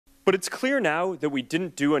But it's clear now that we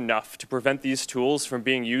didn't do enough to prevent these tools from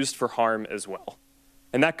being used for harm as well.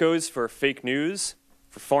 And that goes for fake news,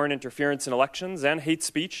 for foreign interference in elections, and hate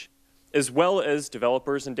speech, as well as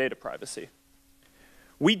developers and data privacy.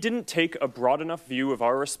 We didn't take a broad enough view of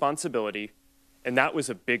our responsibility, and that was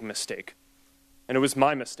a big mistake. And it was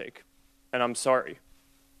my mistake, and I'm sorry.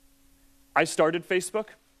 I started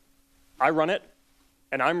Facebook, I run it,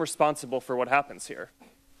 and I'm responsible for what happens here.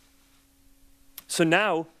 So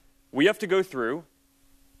now, we have to go through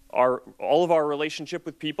all of our relationship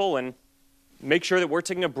with people and make sure that we're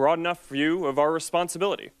taking a broad enough view of our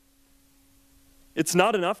responsibility. It's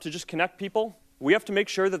not enough to just connect people. We have to make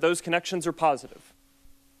sure that those connections are positive.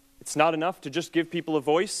 It's not enough to just give people a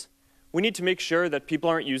voice. We need to make sure that people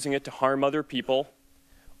aren't using it to harm other people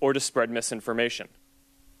or to spread misinformation.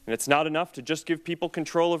 And it's not enough to just give people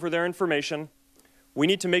control over their information. We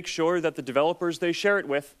need to make sure that the developers they share it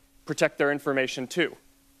with protect their information too.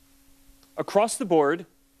 Across the board,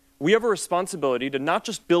 we have a responsibility to not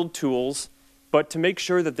just build tools, but to make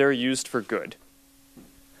sure that they're used for good.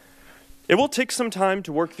 It will take some time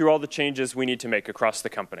to work through all the changes we need to make across the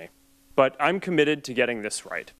company, but I'm committed to getting this right.